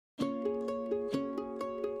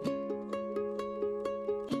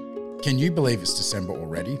Can you believe it's December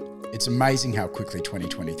already? It's amazing how quickly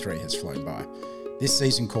 2023 has flown by. This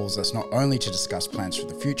season calls us not only to discuss plans for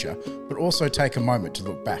the future, but also take a moment to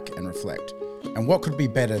look back and reflect. And what could be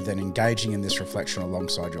better than engaging in this reflection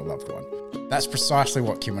alongside your loved one? That's precisely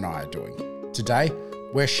what Kim and I are doing. Today,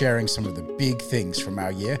 we're sharing some of the big things from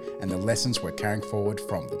our year and the lessons we're carrying forward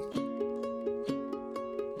from them.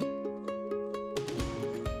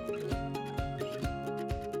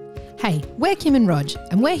 Hey, we're Kim and Rog,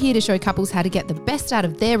 and we're here to show couples how to get the best out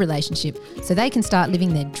of their relationship so they can start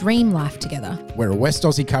living their dream life together. We're a West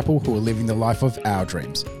Aussie couple who are living the life of our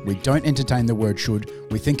dreams. We don't entertain the word should,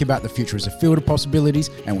 we think about the future as a field of possibilities,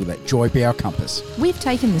 and we let joy be our compass. We've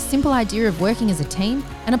taken the simple idea of working as a team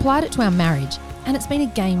and applied it to our marriage, and it's been a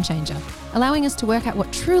game changer, allowing us to work out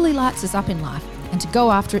what truly lights us up in life and to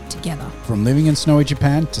go after it together. From living in snowy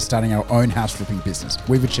Japan to starting our own house flipping business,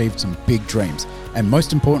 we've achieved some big dreams. And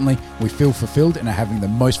most importantly, we feel fulfilled and are having the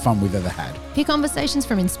most fun we've ever had. Hear conversations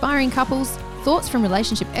from inspiring couples, thoughts from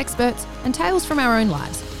relationship experts, and tales from our own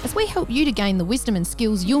lives as we help you to gain the wisdom and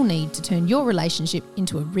skills you'll need to turn your relationship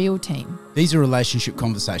into a real team. These are relationship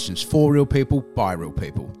conversations for real people, by real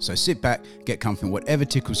people. So sit back, get comfy in whatever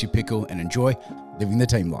tickles your pickle, and enjoy living the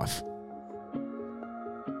team life.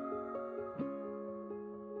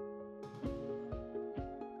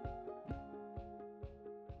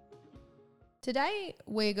 Today,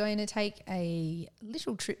 we're going to take a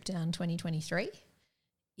little trip down 2023.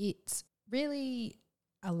 It's really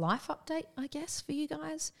a life update, I guess, for you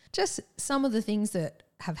guys. Just some of the things that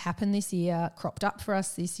have happened this year, cropped up for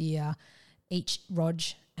us this year, each Rog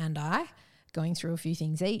and I, going through a few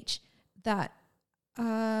things each, that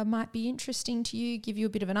might be interesting to you, give you a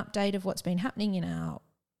bit of an update of what's been happening in our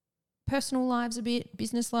personal lives a bit,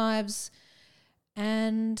 business lives,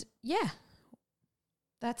 and yeah,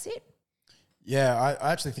 that's it. Yeah,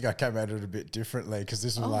 I actually think I came at it a bit differently because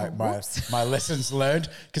this was my lessons learned.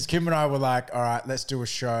 Because Kim and I were like, all right, let's do a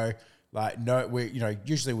show. Like, no,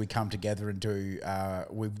 usually we come together and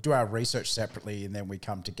we do our research separately, and then we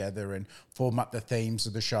come together and form up the themes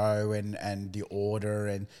of the show and the order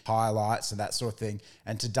and highlights and that sort of thing.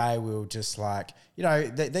 And today we were just like,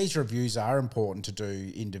 these reviews are important to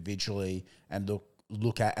do individually and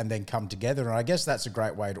look at and then come together. And I guess that's a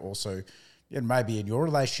great way to also, and maybe in your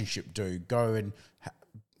relationship, go and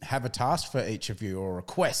have a task for each of you or a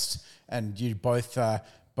quest, and you both go.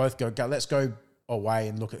 Let's go away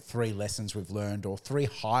and look at 3 lessons we've learned, or 3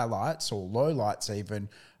 highlights or lowlights even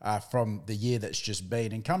from the year that's just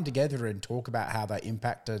been, and come together and talk about how they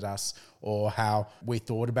impacted us or how we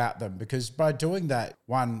thought about them. Because by doing that,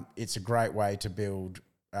 1, it's a great way to build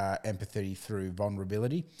empathy through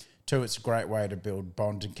vulnerability. 2, it's a great way to build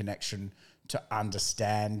bond and connection to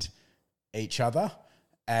understand each other.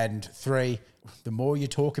 And 3, the more you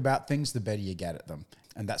talk about things, the better you get at them.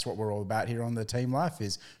 And that's what we're all about here on the Team Life,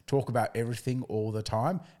 is talk about everything all the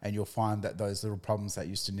time, and you'll find that those little problems that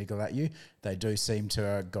used to niggle at you, they do seem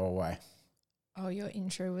to go away. Oh, your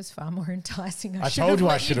intro was far more enticing. I told you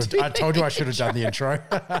I should have done the intro.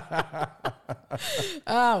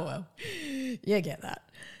 Oh, well, you get that.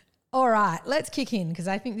 All right, let's kick in, because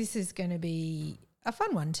I think this is going to be a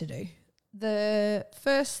fun one to do. The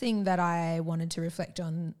first thing that I wanted to reflect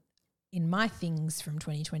on in my things from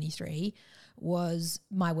 2023 was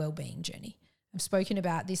my well-being journey. I've spoken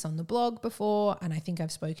about this on the blog before, and I think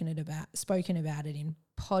I've spoken about it in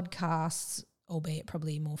podcasts, albeit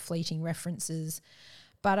probably more fleeting references.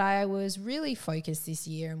 But I was really focused this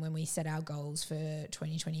year, and when we set our goals for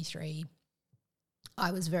 2023,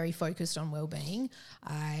 I was very focused on well-being.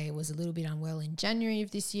 I was a little bit unwell in January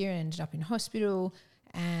of this year and ended up in hospital,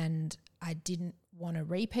 and I didn't want a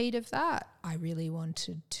repeat of that. I really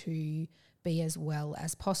wanted to be as well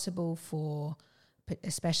as possible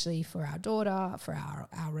especially for our daughter, for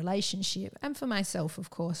our relationship, and for myself, of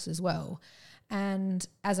course, as well. And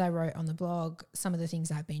as I wrote on the blog, some of the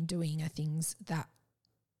things I've been doing are things that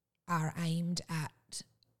are aimed at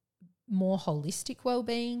more holistic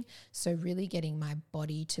well-being, so really getting my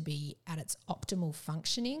body to be at its optimal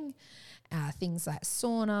functioning. Things like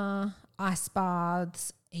sauna, ice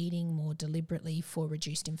baths, eating more deliberately for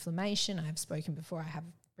reduced inflammation. I've spoken before, I have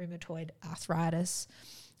rheumatoid arthritis,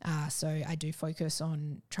 so I do focus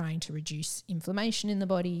on trying to reduce inflammation in the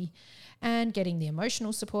body and getting the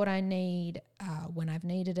emotional support I need when I've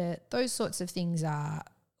needed it. Those sorts of things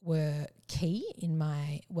were key in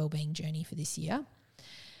my wellbeing journey for this year.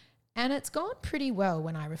 And it's gone pretty well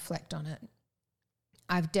when I reflect on it.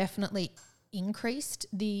 I've definitely increased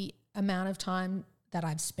the amount of time that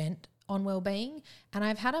I've spent on wellbeing, and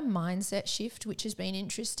I've had a mindset shift, which has been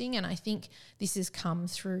interesting. And I think this has come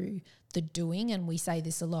through the doing, and we say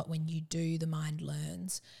this a lot: when you do, the mind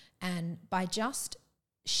learns. And by just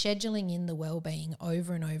scheduling in the well-being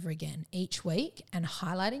over and over again each week and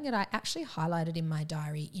highlighting it, I actually highlighted in my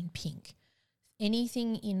diary in pink.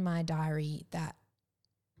 Anything in my diary that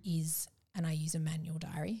is, and I use a manual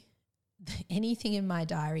diary, anything in my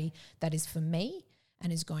diary that is for me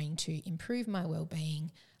and is going to improve my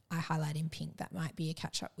well-being, I highlight in pink. That might be a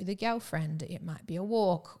catch up with a girlfriend, it might be a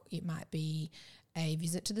walk, it might be a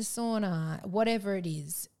visit to the sauna, whatever it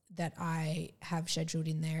is that I have scheduled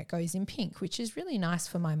in there, it goes in pink, which is really nice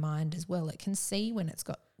for my mind as well. It can see when it's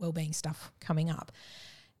got well-being stuff coming up.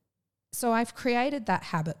 So I've created that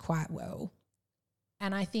habit quite well.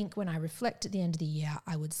 And I think when I reflect at the end of the year,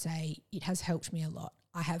 I would say it has helped me a lot.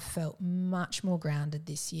 I have felt much more grounded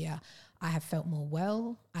this year. I have felt more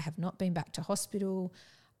well. I have not been back to hospital.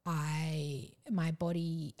 My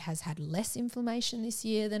body has had less inflammation this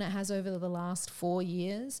year than it has over the last 4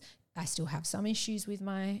 years. I still have some issues with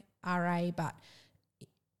my RA, but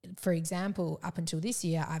for example, up until this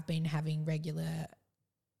year, I've been having regular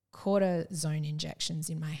cortisone injections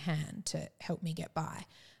in my hand to help me get by.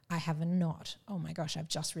 I have not, oh my gosh, I've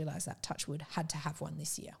just realised that, touch wood, had to have one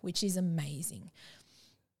this year, which is amazing.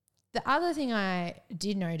 The other thing I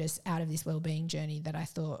did notice out of this wellbeing journey that I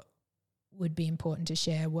thought would be important to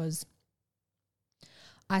share was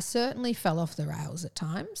I certainly fell off the rails at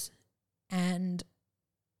times, and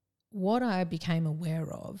what I became aware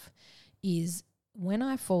of is when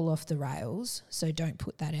I fall off the rails, so don't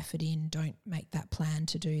put that effort in, don't make that plan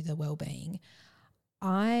to do the well-being,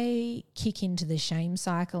 I kick into the shame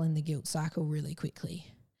cycle and the guilt cycle really quickly.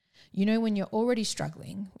 You know, when you're already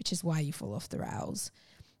struggling, which is why you fall off the rails,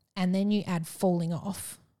 and then you add falling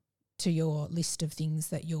off to your list of things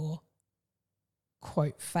that you're,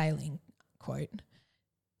 quote, failing, quote,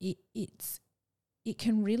 it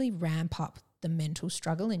can really ramp up the mental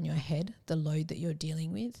struggle in your head, the load that you're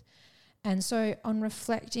dealing with. And so on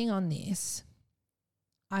reflecting on this,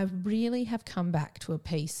 I really have come back to a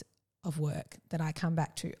piece of work that I come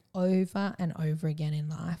back to over and over again in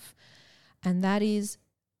life, and that is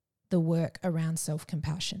the work around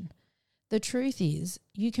self-compassion. The truth is,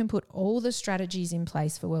 you can put all the strategies in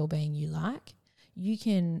place for well-being you like. You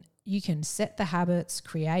can set the habits,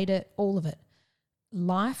 create it, all of it.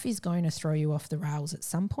 Life is going to throw you off the rails at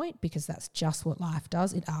some point because that's just what life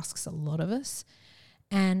does. It asks a lot of us.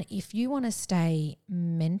 And if you want to stay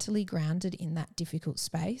mentally grounded in that difficult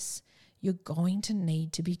space, you're going to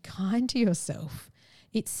need to be kind to yourself.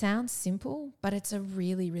 It sounds simple, but it's a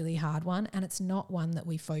really, really hard one, and it's not one that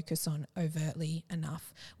we focus on overtly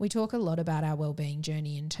enough. We talk a lot about our wellbeing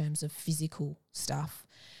journey in terms of physical stuff,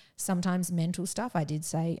 sometimes mental stuff. I did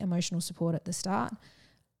say emotional support at the start,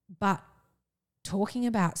 but talking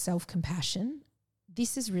about self-compassion,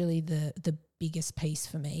 this is really the biggest piece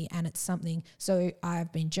for me, and it's something, so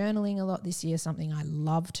I've been journaling a lot this year, something I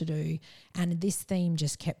love to do, and this theme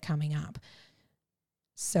just kept coming up.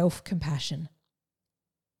 Self-compassion.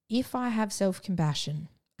 If I have self-compassion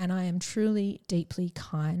and I am truly deeply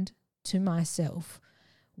kind to myself,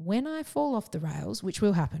 when I fall off the rails, which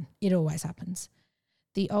will happen, it always happens,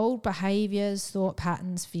 the old behaviours, thought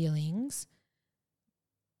patterns, feelings,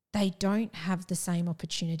 they don't have the same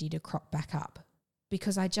opportunity to crop back up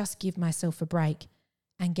because I just give myself a break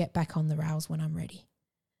and get back on the rails when I'm ready.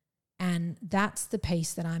 And that's the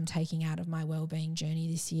piece that I'm taking out of my wellbeing journey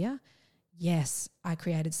this year. Yes, I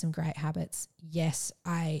created some great habits. Yes,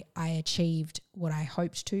 I achieved what I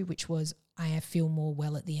hoped to, which was I feel more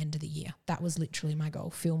well at the end of the year. That was literally my goal,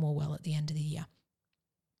 feel more well at the end of the year.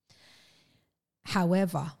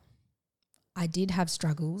 However, I did have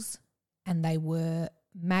struggles, and they were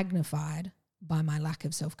magnified by my lack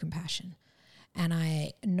of self-compassion. And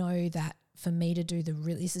I know that for me to do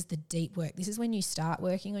this is the deep work. This is when you start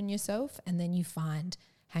working on yourself and then you find,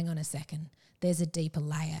 hang on a second, there's a deeper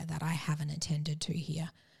layer that I haven't attended to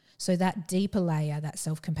here. So that deeper layer, that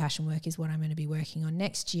self-compassion work is what I'm going to be working on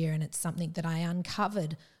next year, and it's something that I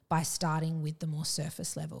uncovered by starting with the more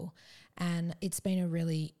surface level. And it's been a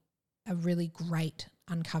really great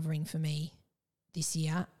uncovering for me this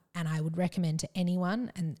year. And I would recommend to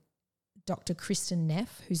anyone, and Dr. Kristen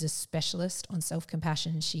Neff, who's a specialist on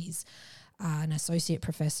self-compassion, she's an associate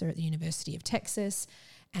professor at the University of Texas,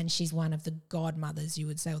 and she's one of the godmothers, you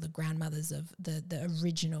would say, or the grandmothers of the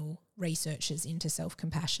original researchers into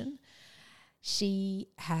self-compassion. She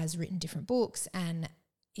has written different books and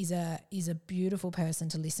is a beautiful person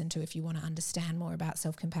to listen to if you want to understand more about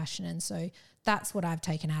self-compassion. And so that's what I've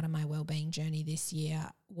taken out of my wellbeing journey this year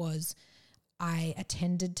was I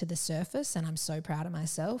attended to the surface, and I'm so proud of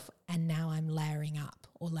myself, and now I'm layering up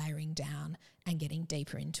or layering down and getting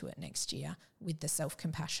deeper into it next year with the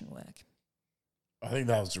self-compassion work. I think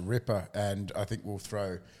that was a ripper, and I think we'll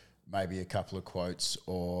throw maybe a couple of quotes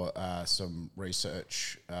or some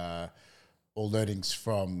research or learnings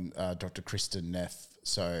from Dr. Kristen Neff,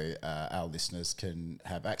 so our listeners can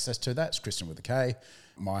have access to that. It's Kristen with a K.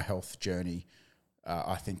 My health journey,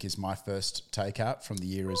 I think, is my first takeout from the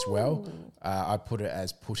year as well. I put it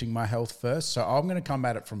as putting my health first. So I'm going to come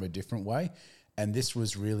at it from a different way. And this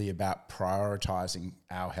was really about prioritizing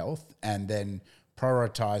our health and then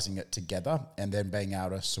prioritizing it together and then being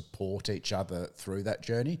able to support each other through that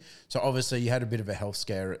journey. So obviously you had a bit of a health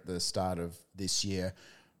scare at the start of this year.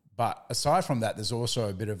 But aside from that, there's also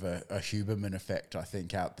a bit of a Huberman effect, I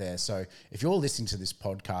think, out there. So if you're listening to this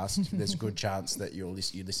podcast, there's a good chance that you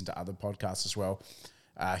listen to other podcasts as well.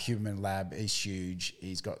 Huberman Lab, he's huge.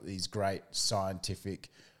 He's got these great scientific,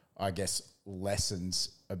 I guess, lessons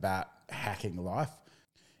about hacking life.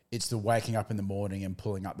 It's the waking up in the morning and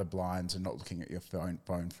pulling up the blinds and not looking at your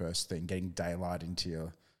phone first thing, getting daylight into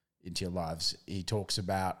your lives. He talks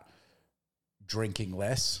about drinking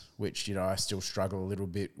less, which, you know, I still struggle a little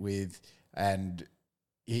bit with. And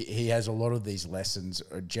he has a lot of these lessons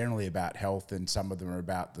are generally about health, and some of them are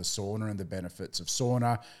about the sauna and the benefits of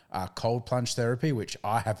sauna, cold plunge therapy, which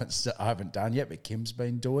I haven't done yet, but Kim's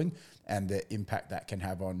been doing, and the impact that can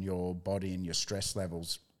have on your body and your stress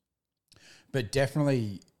levels. But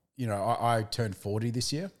definitely, you know, I turned 40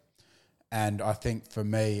 this year. And I think for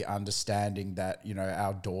me, understanding that, you know,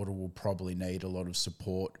 our daughter will probably need a lot of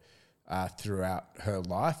support throughout her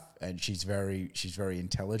life, and she's very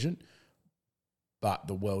intelligent, but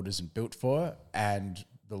the world isn't built for her. And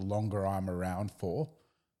the longer I'm around for,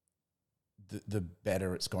 the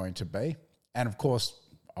better it's going to be. And of course,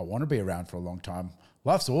 I want to be around for a long time.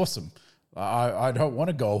 Life's awesome. I don't want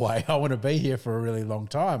to go away. I want to be here for a really long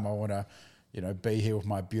time. I want to, you know, be here with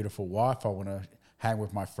my beautiful wife. I want to hang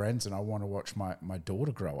with my friends, and I want to watch my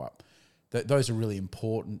daughter grow up. Those are really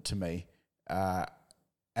important to me.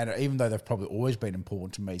 And even though they've probably always been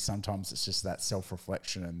important to me, sometimes it's just that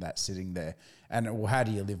self-reflection and that sitting there. And, well, how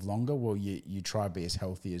do you live longer? Well, you try to be as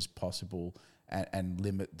healthy as possible and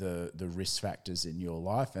limit the risk factors in your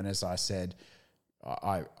life. And as I said,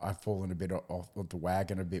 I've fallen a bit off the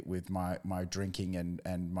wagon a bit with my drinking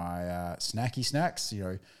and my snacky snacks, you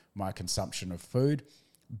know, my consumption of food.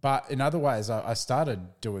 But in other ways, I started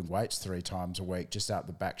doing weights 3 times a week just out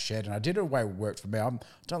the back shed. And I did it a way it worked for me. I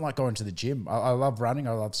don't like going to the gym. I love running.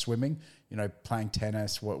 I love swimming, you know, playing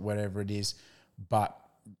tennis, whatever it is. But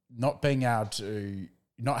not being able to,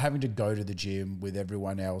 not having to go to the gym with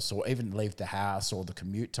everyone else or even leave the house or the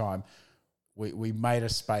commute time, we made a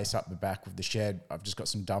space up the back of the shed. I've just got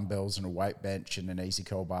some dumbbells and a weight bench and an easy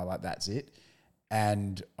curl bar, like that's it.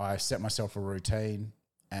 And I set myself a routine,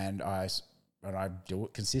 and I do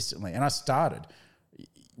it consistently. And I started.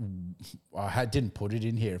 Didn't put it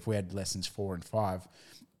in here. If we had lessons 4 and 5,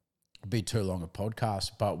 it'd be too long a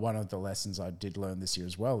podcast. But one of the lessons I did learn this year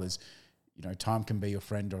as well is, you know, time can be your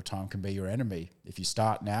friend or time can be your enemy. If you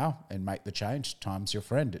start now and make the change, time's your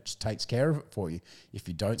friend. It just takes care of it for you. If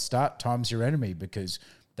you don't start, time's your enemy, because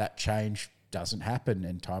that change doesn't happen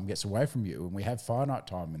and time gets away from you. And we have finite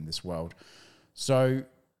time in this world. So,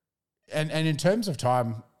 and in terms of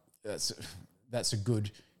time, that's a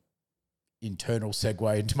good internal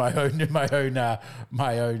segue into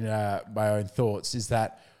my own thoughts. Is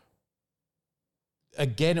that,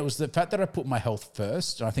 again, it was the fact that I put my health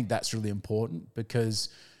first, and I think that's really important, because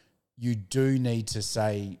you do need to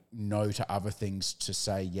say no to other things to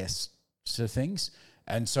say yes to things.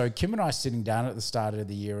 And so Kim and I sitting down at the start of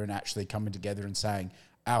the year and actually coming together and saying,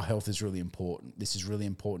 our health is really important. This is really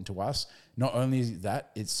important to us. Not only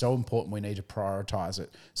that, it's so important we need to prioritize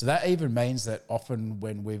it. So that even means that often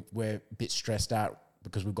when we're a bit stressed out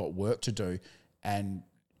because we've got work to do, and,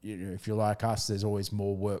 you know, if you're like us, there's always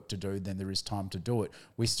more work to do than there is time to do it.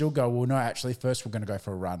 We still go, well, no, actually, first we're going to go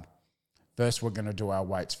for a run. First we're going to do our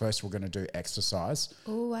weights. First we're going to do exercise.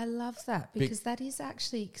 Oh, I love that, because that is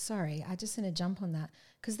actually, sorry, I just want to jump on that,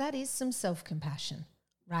 because that is some self-compassion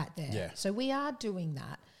right there. Yeah. So we are doing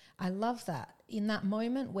that. I love that. In that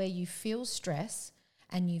moment where you feel stress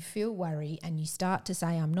and you feel worry and you start to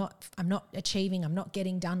say, I'm not achieving, I'm not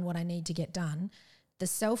getting done what I need to get done, the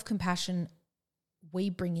self-compassion we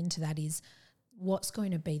bring into that is, what's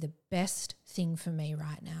going to be the best thing for me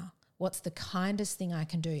right now? What's the kindest thing I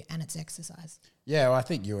can do? And it's exercise. Yeah, well, I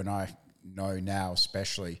think you and I know now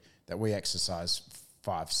especially that we exercise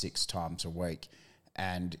 5-6 times a week.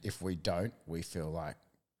 And if we don't, we feel like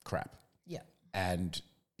crap. Yeah. And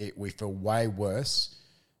we feel way worse.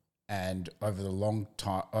 And over the long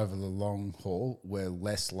haul, we're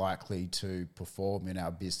less likely to perform in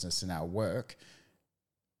our business and our work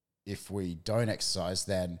if we don't exercise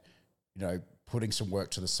than, you know, putting some work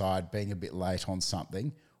to the side, being a bit late on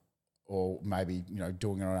something, or maybe,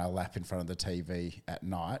 doing it on our lap in front of the TV at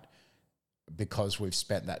night because we've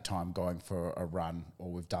spent that time going for a run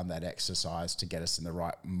or we've done that exercise to get us in the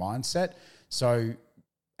right mindset. So,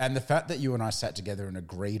 and the fact that you and I sat together and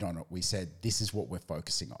agreed on it, we said, this is what we're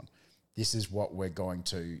focusing on. This is what we're going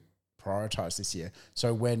to prioritize this year.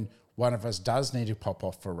 So when one of us does need to pop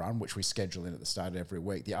off for a run, which we schedule in at the start of every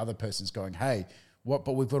week, the other person's going, hey, what?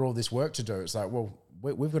 But we've got all this work to do. It's like, well,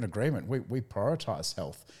 we've got an agreement. We prioritize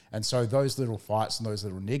health. And so those little fights and those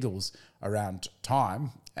little niggles around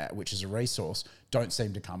time, which is a resource, don't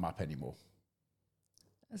seem to come up anymore.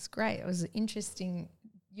 That's great. It was interesting,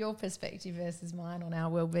 your perspective versus mine on our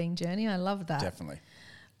wellbeing journey. I love that. Definitely.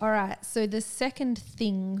 All right. So the second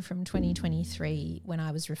thing from 2023, when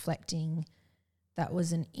I was reflecting, that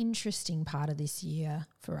was an interesting part of this year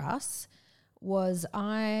for us, was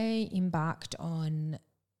I embarked on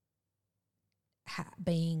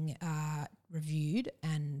being reviewed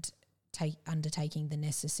and undertaking the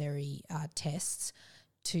necessary tests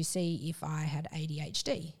to see if I had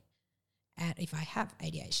ADHD and if I have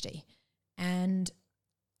ADHD. And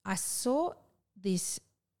I sought this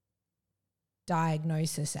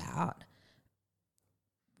diagnosis out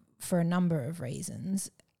for a number of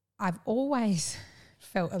reasons. I've always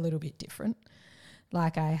felt a little bit different.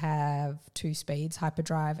 Like I have 2 speeds,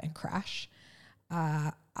 hyperdrive and crash.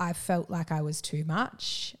 I felt like I was too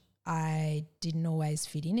much. I didn't always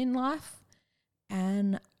fit in life.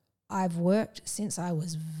 And I've worked since I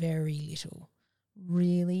was very little,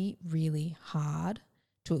 really, really hard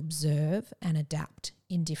to observe and adapt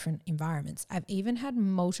in different environments. I've even had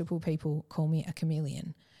multiple people call me a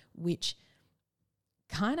chameleon, which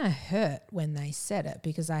kind of hurt when they said it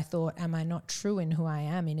because I thought, am I not true in who I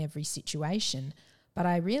am in every situation? But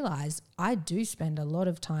I realize I do spend a lot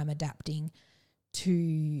of time adapting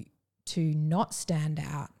to not stand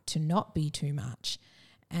out, to not be too much.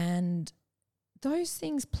 And those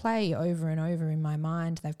things play over and over in my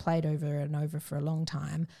mind. They've played over and over for a long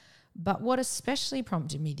time. But what especially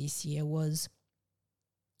prompted me this year was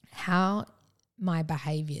how my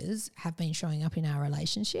behaviours have been showing up in our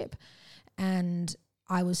relationship. And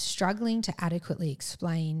I was struggling to adequately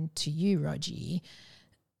explain to you, Rogie,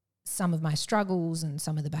 some of my struggles and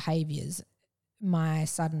some of the behaviours, my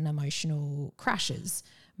sudden emotional crashes,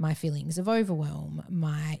 my feelings of overwhelm,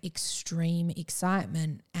 my extreme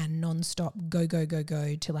excitement and non-stop go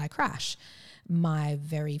till I crash, my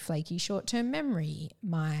very flaky short-term memory,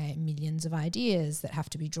 my millions of ideas that have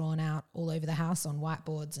to be drawn out all over the house on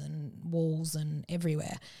whiteboards and walls and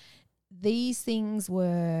everywhere. These things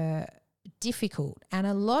were difficult, and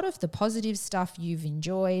a lot of the positive stuff you've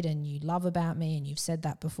enjoyed and you love about me, and you've said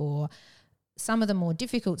that before. Some of the more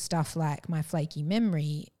difficult stuff, like my flaky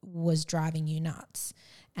memory, was driving you nuts.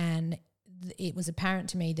 And it was apparent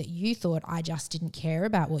to me that you thought I just didn't care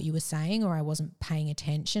about what you were saying, or I wasn't paying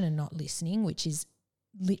attention and not listening, which is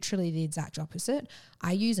literally the exact opposite.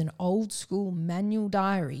 I use an old school manual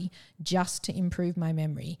diary just to improve my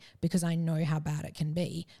memory because I know how bad it can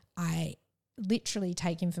be. I literally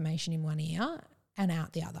take information in one ear and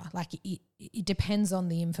out the other. Like it depends on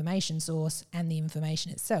the information source and the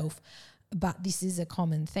information itself. But this is a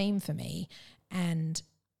common theme for me. And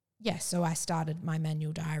yeah, so I started my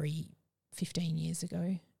manual diary 15 years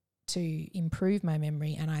ago to improve my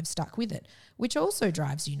memory, and I've stuck with it, which also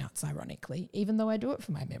drives you nuts, ironically, even though I do it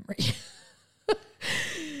for my memory.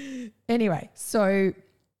 Anyway, so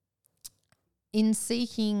in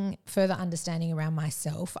seeking further understanding around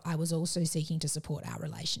myself, I was also seeking to support our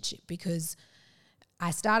relationship because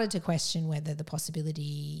I started to question whether the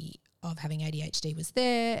possibility of having ADHD was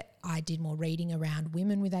there. I did more reading around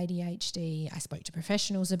women with ADHD. I spoke to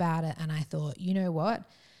professionals about it, and I thought, you know what?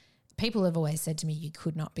 People have always said to me, you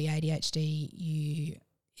could not be ADHD.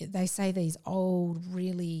 They say these old,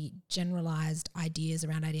 really generalized ideas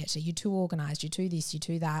around ADHD. You're too organized, you're too this, you're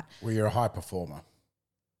too that. Well, you're a high performer.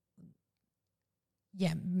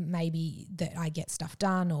 Yeah, maybe that I get stuff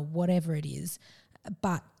done or whatever it is.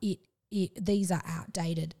 But these are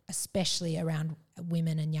outdated, especially around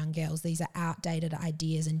women and young girls. These are outdated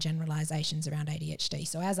ideas and generalizations around ADHD.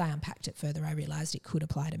 So as I unpacked it further, I realized it could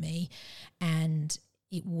apply to me and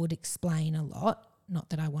it would explain a lot. Not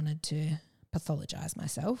that I wanted to pathologize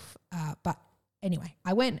myself, but anyway,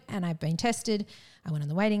 I went and I've been tested. I went on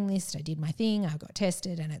the waiting list. I did my thing. I got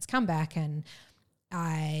tested and it's come back and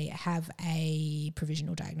I have a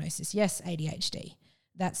provisional diagnosis. Yes, ADHD.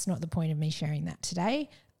 That's not the point of me sharing that today.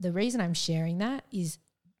 The reason I'm sharing that is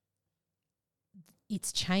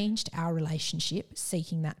it's changed our relationship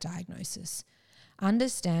seeking that diagnosis.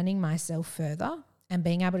 Understanding myself further and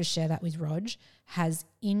being able to share that with Rog has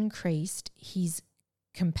increased his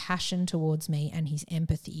compassion towards me and his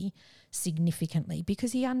empathy significantly,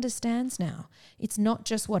 because he understands now. It's not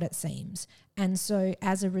just what it seems. And so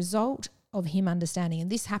as a result of him understanding, and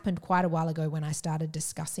this happened quite a while ago when I started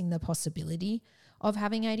discussing the possibility of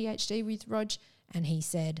having ADHD with Rog, and he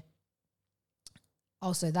said,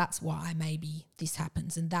 also, that's why maybe this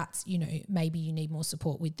happens, and that's, you know, maybe you need more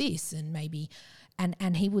support with this, and maybe,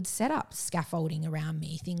 and he would set up scaffolding around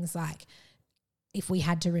me, things like if we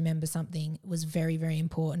had to remember something was very, very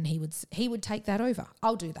important, he would take that over.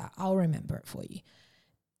 I'll do that. I'll remember it for you.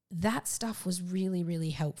 That stuff was really, really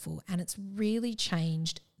helpful, and it's really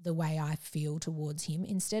changed the way I feel towards him.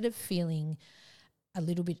 Instead of feeling a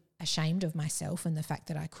little bit ashamed of myself and the fact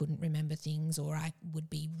that I couldn't remember things, or I would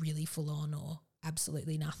be really full on or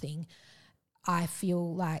absolutely nothing, I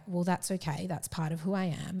feel like, well, that's okay. That's part of who I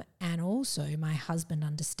am. And also my husband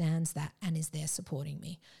understands that and is there supporting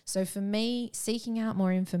me. So for me, seeking out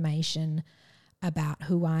more information about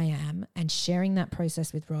who I am and sharing that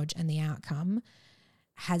process with Rog and the outcome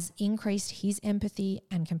has increased his empathy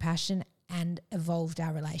and compassion and evolved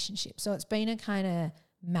our relationship. So it's been a kind of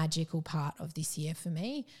magical part of this year for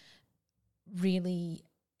me, really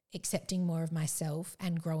accepting more of myself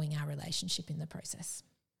and growing our relationship in the process.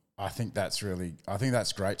 I think that's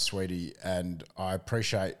great, sweetie. And I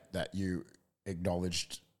appreciate that you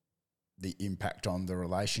acknowledged the impact on the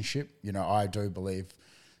relationship. You know, I do believe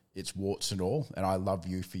it's warts and all, and I love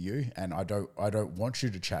you for you. And I don't want you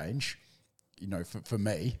to change, you know, for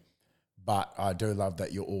me, but I do love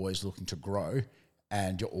that you're always looking to grow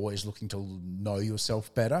and you're always looking to know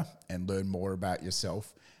yourself better and learn more about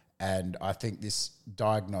yourself. And I think this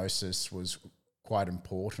diagnosis was quite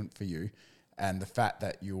important for you. And the fact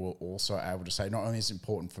that you were also able to say, not only is it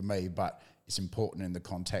important for me, but it's important in the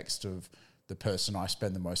context of the person I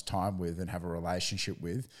spend the most time with and have a relationship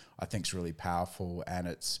with, I think is really powerful. And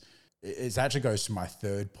it actually goes to my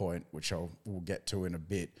third point, which we'll get to in a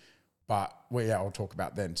bit. But I'll talk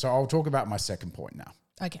about then. So I'll talk about my second point now.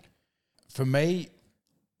 Okay. For me,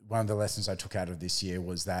 one of the lessons I took out of this year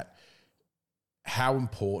was that how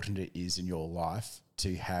important it is in your life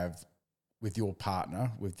to have, with your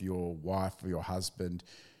partner, with your wife or your husband,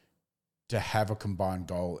 to have a combined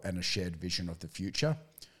goal and a shared vision of the future.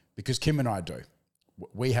 Because Kim and I do.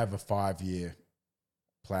 We have a 5-year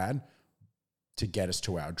plan to get us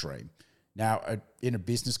to our dream. Now, in a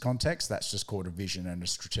business context, that's just called a vision and a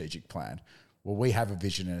strategic plan. Well, we have a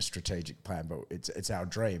vision and a strategic plan, but it's our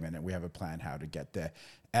dream, and we have a plan how to get there.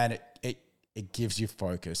 And it gives you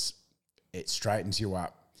focus. It straightens you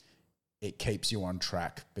up. It keeps you on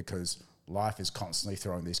track, because life is constantly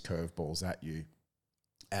throwing these curveballs at you,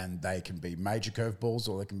 and they can be major curveballs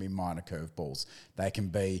or they can be minor curveballs. They can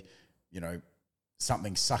be, you know,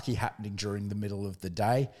 something sucky happening during the middle of the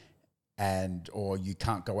day, or you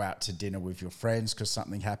can't go out to dinner with your friends because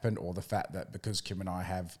something happened, or the fact that because Kim and I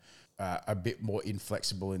have a bit more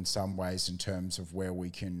inflexible in some ways in terms of where we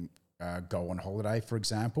can go on holiday, for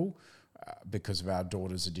example, because of our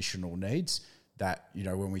daughter's additional needs, that, you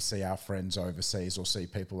know, when we see our friends overseas or see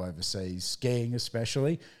people overseas skiing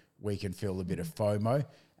especially, we can feel a bit of FOMO.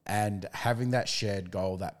 And having that shared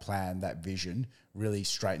goal, that plan, that vision really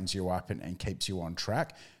straightens you up and keeps you on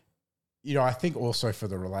track. You know, I think also for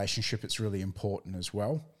the relationship, it's really important as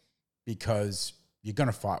well, because you're going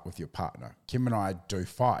to fight with your partner. Kim and I do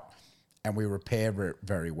fight, and we repair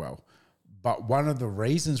very well. But one of the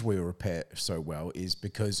reasons we repair so well is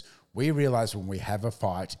because we realize when we have a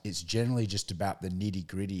fight, it's generally just about the nitty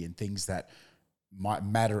gritty and things that might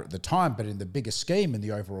matter at the time, but in the bigger scheme and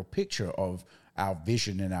the overall picture of our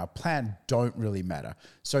vision and our plan don't really matter.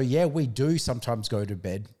 So yeah, we do sometimes go to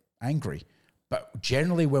bed angry, but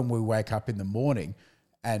generally when we wake up in the morning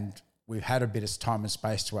and we've had a bit of time and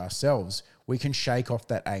space to ourselves, we can shake off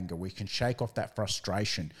that anger. We can shake off that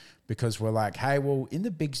frustration, because we're like, hey, well, in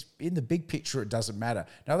the big picture, it doesn't matter.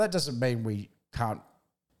 Now, that doesn't mean we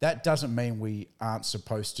aren't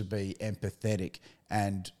supposed to be empathetic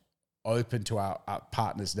and open to our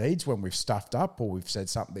partner's needs when we've stuffed up or we've said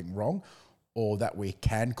something wrong, or that we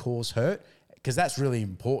can cause hurt, because that's really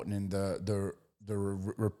important in the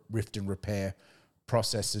rift and repair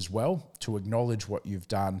process as well, to acknowledge what you've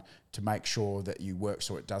done, to make sure that you work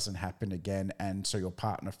so it doesn't happen again, and so your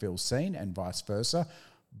partner feels seen and vice versa.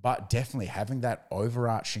 But definitely having that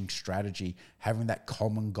overarching strategy, having that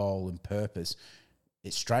common goal and purpose,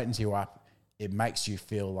 it straightens you up. It makes you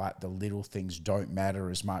feel like the little things don't matter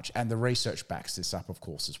as much. And the research backs this up, of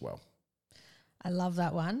course, as well. I love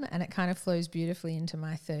that one, and it kind of flows beautifully into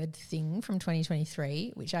my third thing from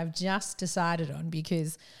 2023, which I've just decided on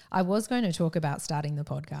because I was going to talk about starting the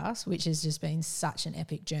podcast, which has just been such an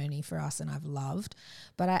epic journey for us and I've loved.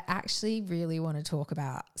 But I actually really want to talk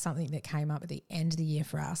about something that came up at the end of the year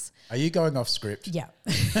for us. Are you going off script? Yeah.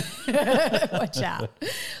 Watch out.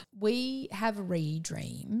 We have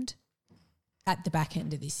redreamed at the back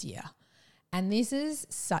end of this year. And this is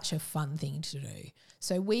such a fun thing to do.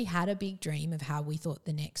 So we had a big dream of how we thought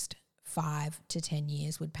the next 5 to 10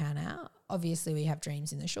 years would pan out. Obviously, we have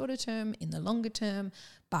dreams in the shorter term, in the longer term,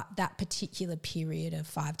 but that particular period of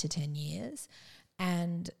 5 to 10 years.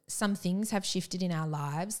 And some things have shifted in our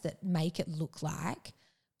lives that make it look like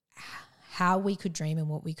how we could dream and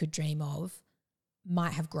what we could dream of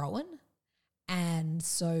might have grown. And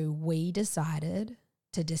so we decided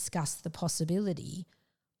to discuss the possibility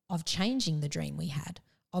of changing the dream we had,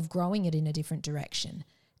 of growing it in a different direction.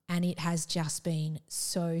 And it has just been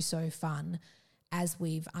so, so fun as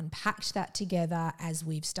we've unpacked that together, as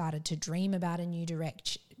we've started to dream about a new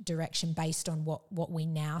direction based on what we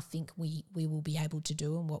now think we will be able to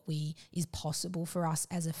do and what is possible for us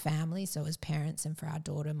as a family, so as parents and for our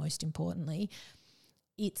daughter most importantly.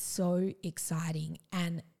 It's so exciting.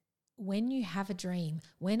 And when you have a dream,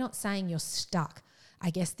 we're not saying you're stuck. I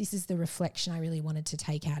guess this is the reflection I really wanted to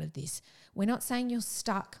take out of this. We're not saying you're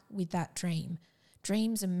stuck with that dream.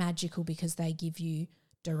 Dreams are magical because they give you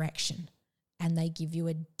direction and they give you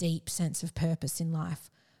a deep sense of purpose in life.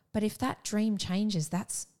 But if that dream changes,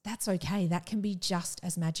 that's okay. That can be just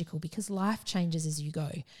as magical because life changes as you go.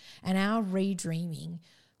 And our redreaming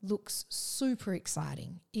looks super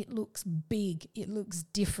exciting. It looks big. It looks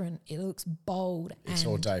different. It looks bold. It's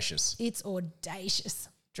audacious. It's audacious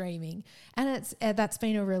dreaming. And that's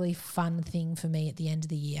been a really fun thing for me at the end of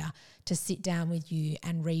the year, to sit down with you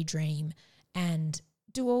and redream and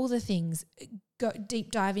do all the things, go deep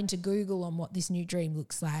dive into Google on what this new dream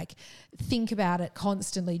looks like, think about it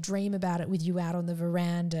constantly, dream about it with you out on the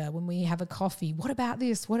veranda when we have a coffee. What about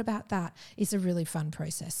this? What about that? It's a really fun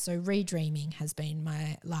process. So redreaming has been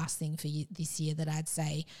my last thing for this year that I'd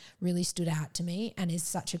say really stood out to me and is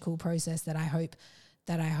such a cool process that I hope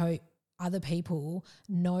other people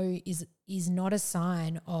know is not a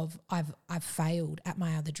sign of I've failed at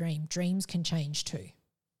my other dream. Dreams can change too.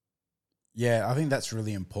 Yeah, I think that's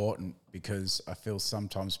really important because I feel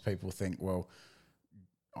sometimes people think, well,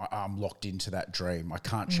 I'm locked into that dream. I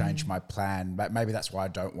can't change my plan. But maybe that's why I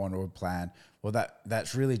don't want to plan. Well,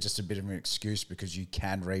 that's really just a bit of an excuse because you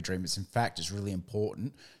can redream. It's really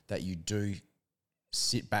important that you do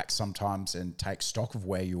sit back sometimes and take stock of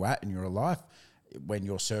where you're at in your life when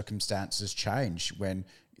your circumstances change, when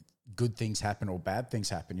good things happen or bad things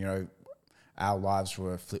happen. You know, our lives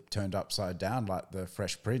were turned upside down like the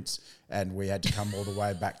Fresh Prince, and we had to come all the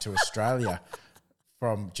way back to Australia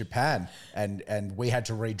from Japan, and we had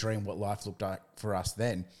to redream what life looked like for us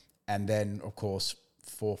then. And then, of course,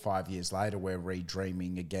 4 or 5 years later, we're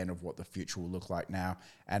redreaming again of what the future will look like now.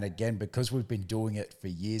 And again, because we've been doing it for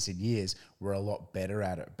years and years, we're a lot better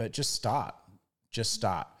at it. But just start.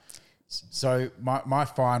 So my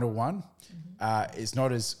final one is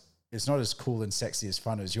not as cool and sexy as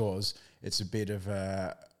fun as yours. It's a bit of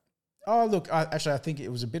a, I think it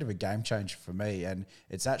was a bit of a game changer for me. And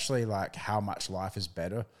it's actually like how much life is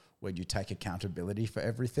better when you take accountability for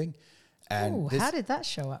everything. And how did that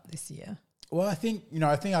show up this year? Well, I think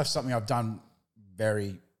it's something I've done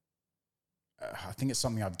I think it's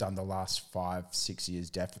something I've done the last 5-6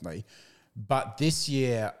 years, definitely. But this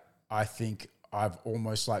year, I think I've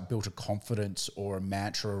almost like built a confidence or a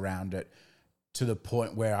mantra around it to the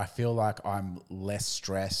point where I feel like I'm less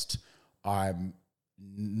stressed. I'm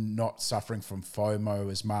not suffering from FOMO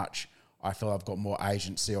as much. I feel I've got more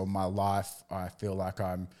agency on my life. I feel like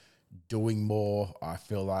I'm doing more. I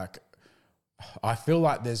feel like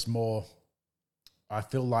there's more. I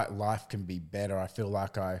feel like life can be better. I feel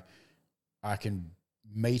like I can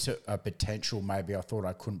meet a potential maybe I thought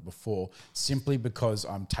I couldn't before, simply because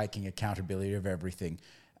I'm taking accountability of everything.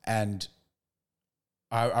 And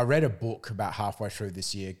I read a book about halfway through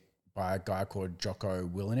this year by a guy called Jocko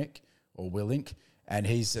Willink, and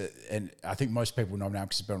and I think most people know him now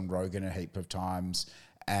because he's been on Rogan a heap of times,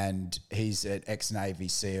 and he's an ex-Navy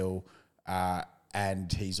SEAL,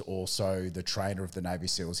 and he's also the trainer of the Navy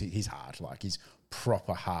SEALs. He's hard, like he's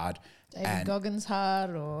proper hard. David Goggins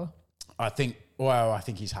hard, or? I think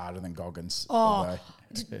he's harder than Goggins.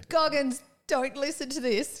 Goggins, don't listen to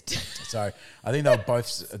this. So I think they were both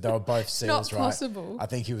SEALs, not right? Possible. I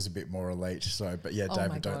think he was a bit more elite. So, but yeah,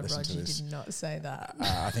 David, don't listen to this. You did not say that.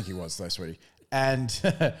 I think he was though, sweetie. And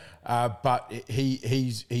but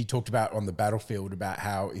he talked about on the battlefield about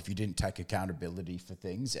how if you didn't take accountability for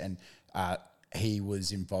things, and he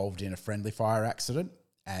was involved in a friendly fire accident,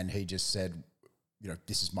 and he just said, you know,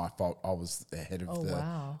 this is my fault. I was the head of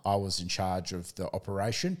I was in charge of the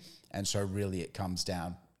operation, and so really it comes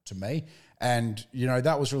down to me. And, you know,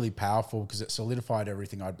 that was really powerful because it solidified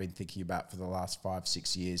everything I'd been thinking about for the last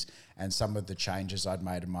 5-6 years and some of the changes I'd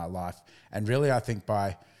made in my life. And really, I think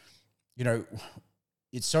by, you know,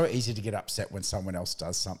 it's so easy to get upset when someone else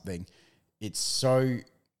does something. It's so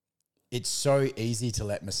easy to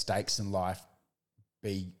let mistakes in life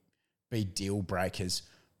be deal breakers.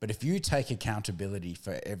 But if you take accountability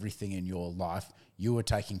for everything in your life, you are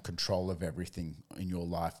taking control of everything in your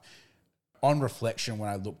life. On reflection, when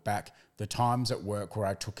I look back, the times at work where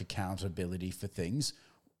I took accountability for things,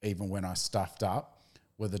 even when I stuffed up,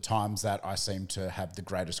 were the times that I seemed to have the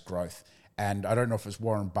greatest growth. And I don't know if it's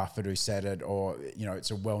Warren Buffett who said it, or, you know, it's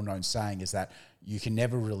a well-known saying, is that you can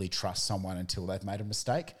never really trust someone until they've made a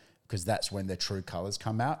mistake, because that's when their true colors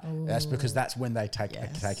come out. Ooh. That's because that's when they take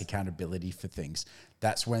accountability for things.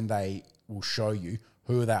 That's when they will show you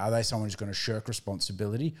who are they. Are they someone who's going to shirk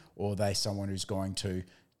responsibility, or are they someone who's going to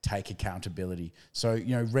take accountability? So,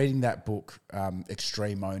 you know, reading that book,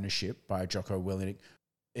 Extreme Ownership by Jocko Willink,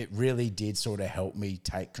 it really did sort of help me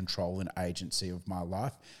take control and agency of my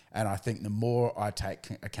life. And I think the more I take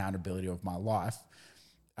accountability of my life,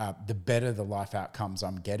 the better the life outcomes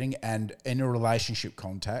I'm getting. And in a relationship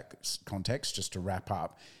context, just to wrap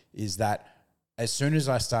up, is that as soon as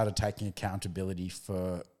I started taking accountability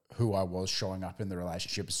for who I was showing up in the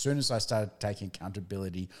relationship, as soon as I started taking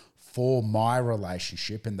accountability for my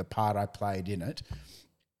relationship and the part I played in it,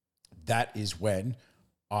 that is when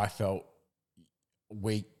I felt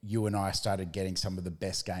you and I started getting some of the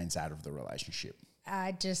best gains out of the relationship.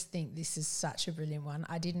 I just think this is such a brilliant one.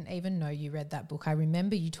 I didn't even know you read that book. I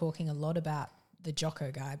remember you talking a lot about the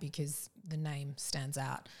Jocko guy because the name stands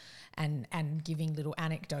out, and giving little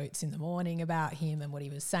anecdotes in the morning about him and what he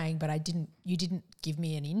was saying, but you didn't give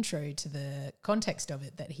me an intro to the context of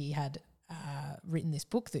it, that he had written this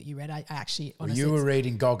book that you read. I actually honestly... Well, you were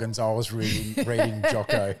reading Goggins, I was reading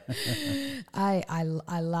Jocko. I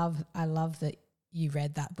love that you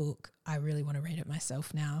read that book. I really want to read it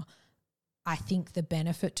myself now. I think the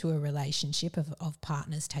benefit to a relationship of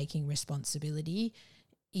partners taking responsibility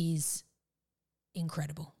is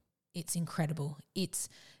incredible. It's incredible.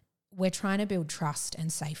 We're trying to build trust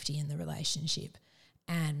and safety in the relationship.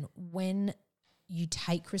 And when you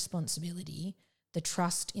take responsibility, the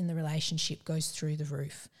trust in the relationship goes through the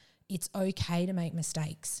roof. It's okay to make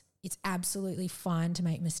mistakes. It's absolutely fine to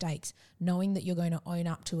make mistakes, knowing that you're going to own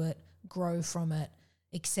up to it, grow from it,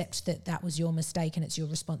 accept that was your mistake and it's your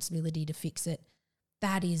responsibility to fix it.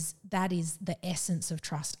 That is the essence of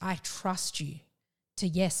trust. I trust you to,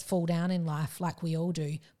 yes, fall down in life like we all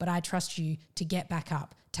do, but I trust you to get back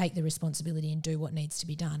up, take the responsibility and do what needs to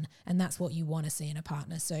be done. And that's what you want to see in a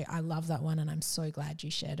partner. So I love that one, and I'm so glad you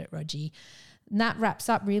shared it, Rogie. And that wraps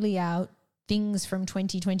up really our things from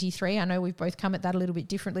 2023. I know we've both come at that a little bit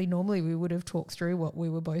differently. Normally we would have talked through what we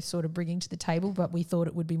were both sort of bringing to the table, but we thought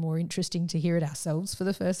it would be more interesting to hear it ourselves for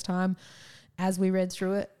the first time as we read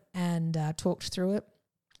through it and talked through it.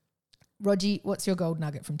 Rogie, what's your gold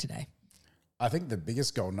nugget from today? I think the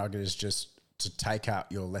biggest gold nugget is just to take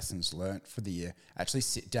out your lessons learnt for the year. Actually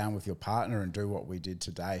sit down with your partner and do what we did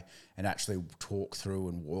today and actually talk through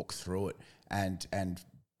and walk through it and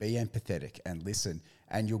be empathetic and listen.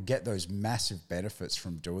 And you'll get those massive benefits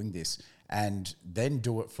from doing this. And then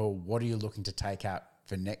do it for what are you looking to take out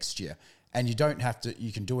for next year. And you don't have to,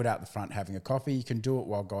 you can do it out the front having a coffee, you can do it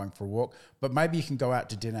while going for a walk, but maybe you can go out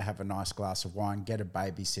to dinner, have a nice glass of wine, get a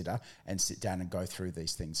babysitter and sit down and go through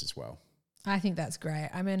these things as well. I think that's great.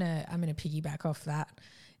 I'm gonna piggyback off that.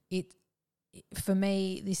 For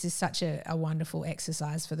me, this is such a wonderful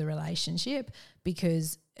exercise for the relationship,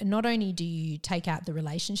 because not only do you take out the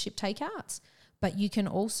relationship takeouts, but you can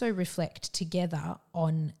also reflect together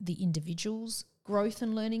on the individual's growth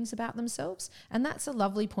and learnings about themselves. And that's a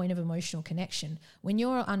lovely point of emotional connection. When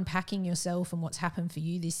you're unpacking yourself and what's happened for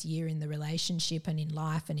you this year in the relationship and in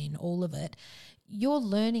life and in all of it, you're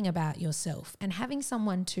learning about yourself, and having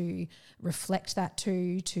someone to reflect that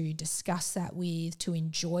to discuss that with, to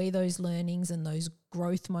enjoy those learnings and those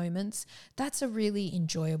growth moments, that's a really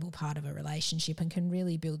enjoyable part of a relationship and can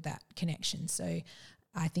really build that connection. So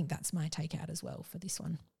I think that's my takeout as well for this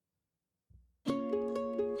one.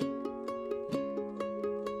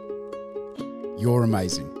 You're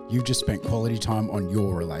amazing. You've just spent quality time on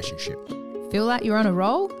your relationship. Feel like you're on a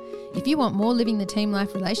roll? If you want more Living the Team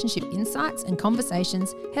Life relationship insights and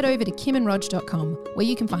conversations, head over to kimandrog.com, where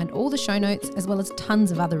you can find all the show notes as well as tons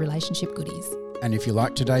of other relationship goodies. And if you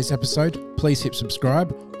liked today's episode, please hit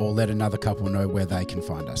subscribe or let another couple know where they can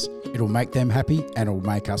find us. It'll make them happy and it'll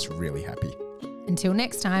make us really happy. Until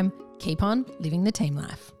next time, keep on living the team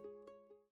life.